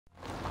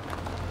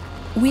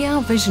We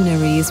are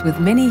visionaries with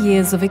many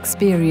years of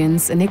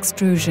experience in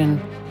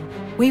extrusion.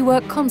 We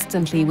work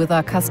constantly with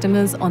our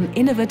customers on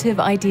innovative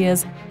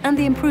ideas and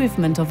the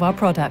improvement of our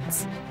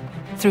products.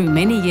 Through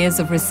many years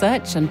of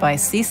research and by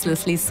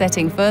ceaselessly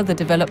setting further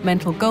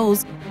developmental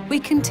goals, we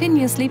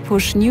continuously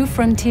push new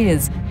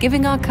frontiers,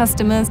 giving our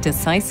customers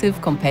decisive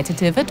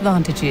competitive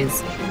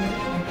advantages.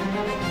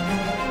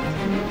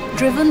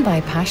 Driven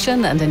by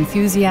passion and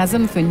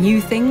enthusiasm for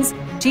new things,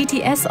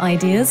 GTS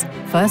ideas,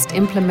 first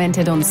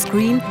implemented on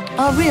screen,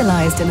 are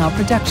realized in our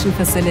production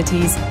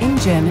facilities in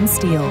German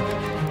steel.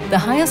 The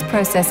highest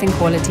processing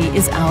quality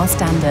is our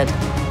standard.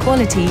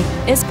 Quality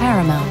is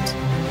paramount.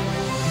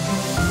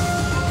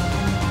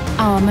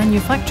 Our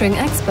manufacturing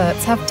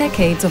experts have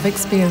decades of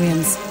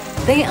experience.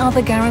 They are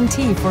the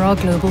guarantee for our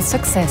global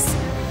success.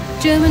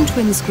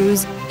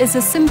 GermanTwinscrewS is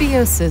a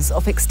symbiosis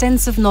of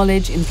extensive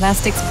knowledge in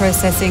plastics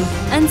processing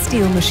and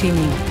steel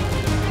machining.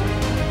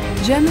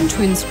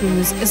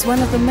 GermanTwinscrewS is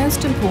one of the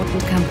most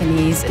important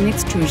companies in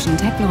extrusion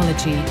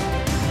technology.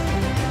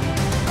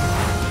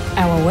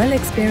 Our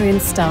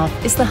well-experienced staff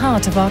is the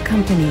heart of our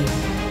company.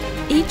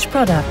 Each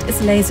product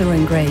is laser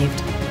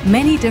engraved.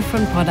 Many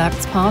different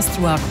products pass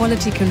through our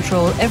quality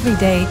control every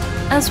day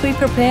as we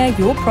prepare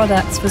your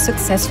products for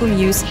successful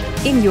use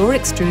in your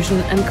extrusion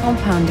and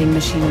compounding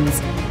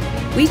machines.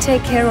 We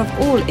take care of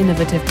all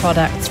innovative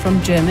products from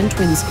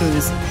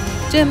GermanTwinscrewS.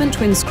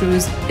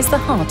 GermanTwinscrewS is the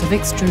heart of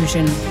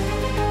extrusion.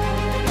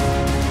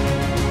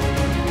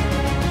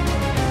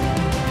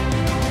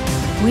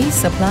 We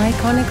supply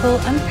conical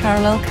and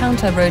parallel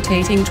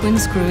counter-rotating twin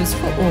screws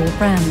for all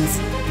brands.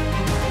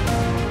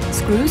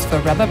 Screws for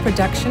rubber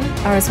production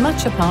are as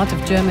much a part of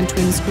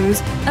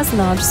GermanTwinscrewS as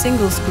large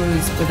single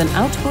screws with an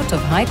output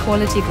of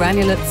high-quality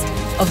granulates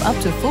of up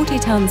to 40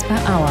 tons per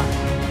hour.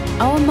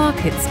 Our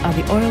markets are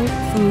the oil,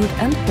 food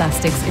and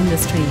plastics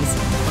industries.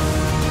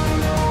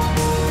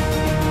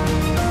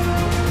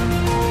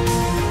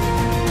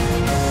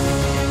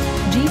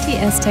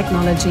 GTS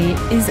technology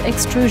is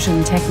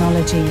extrusion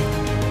technology.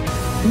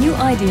 New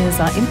ideas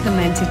are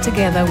implemented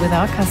together with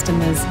our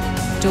customers.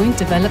 Joint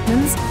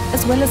developments,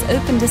 as well as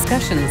open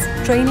discussions,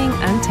 training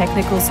and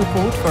technical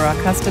support for our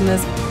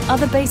customers are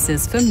the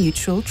basis for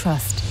mutual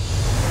trust.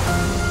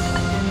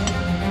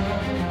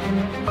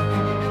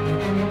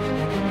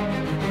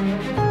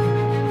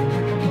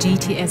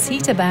 GTS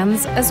heater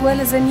bands, as well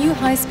as a new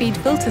high-speed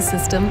filter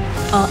system,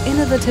 are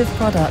innovative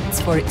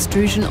products for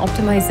extrusion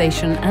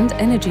optimization and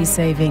energy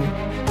saving.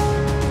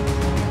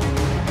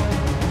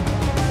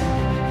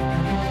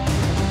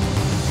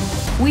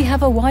 We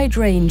have a wide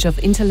range of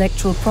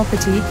intellectual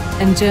property,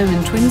 and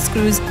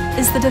GermanTwinscrewS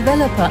is the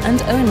developer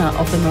and owner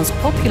of the most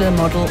popular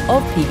model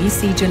of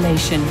PVC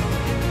gelation.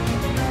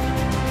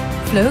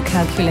 Flow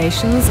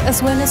calculations,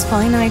 as well as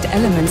finite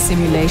element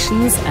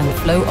simulations and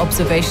flow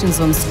observations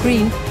on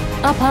screen,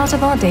 are part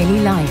of our daily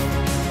life.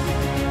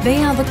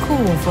 They are the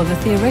core for the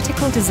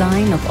theoretical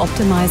design of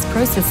optimized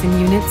processing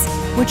units,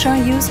 which are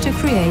used to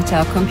create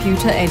our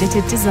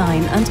computer-edited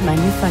design and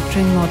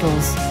manufacturing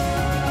models.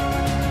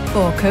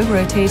 For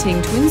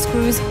co-rotating twin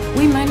screws,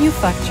 we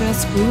manufacture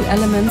screw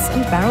elements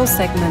and barrel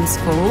segments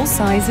for all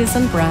sizes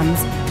and brands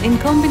in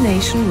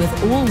combination with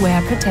all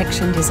wear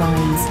protection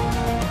designs.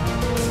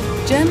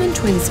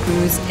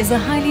 GermanTwinscrewS is a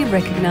highly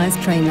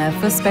recognized trainer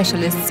for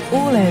specialists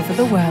all over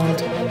the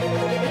world.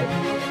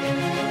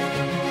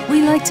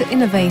 We like to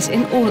innovate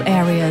in all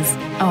areas.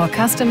 Our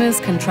customers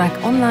can track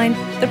online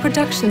the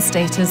production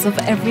status of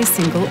every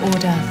single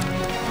order.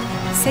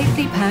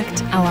 Safely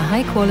packed, our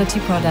high-quality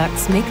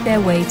products make their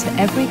way to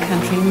every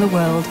country in the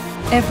world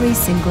every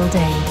single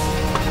day.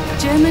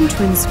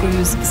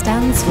 GermanTwinscrewS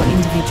stands for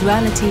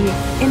individuality,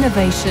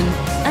 innovation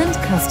and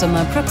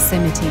customer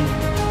proximity.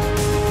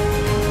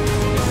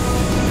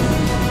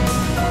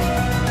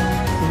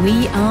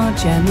 We are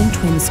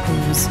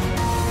GermanTwinscrewS.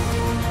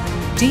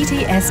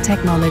 GTS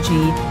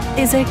technology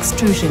is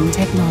extrusion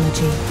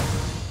technology.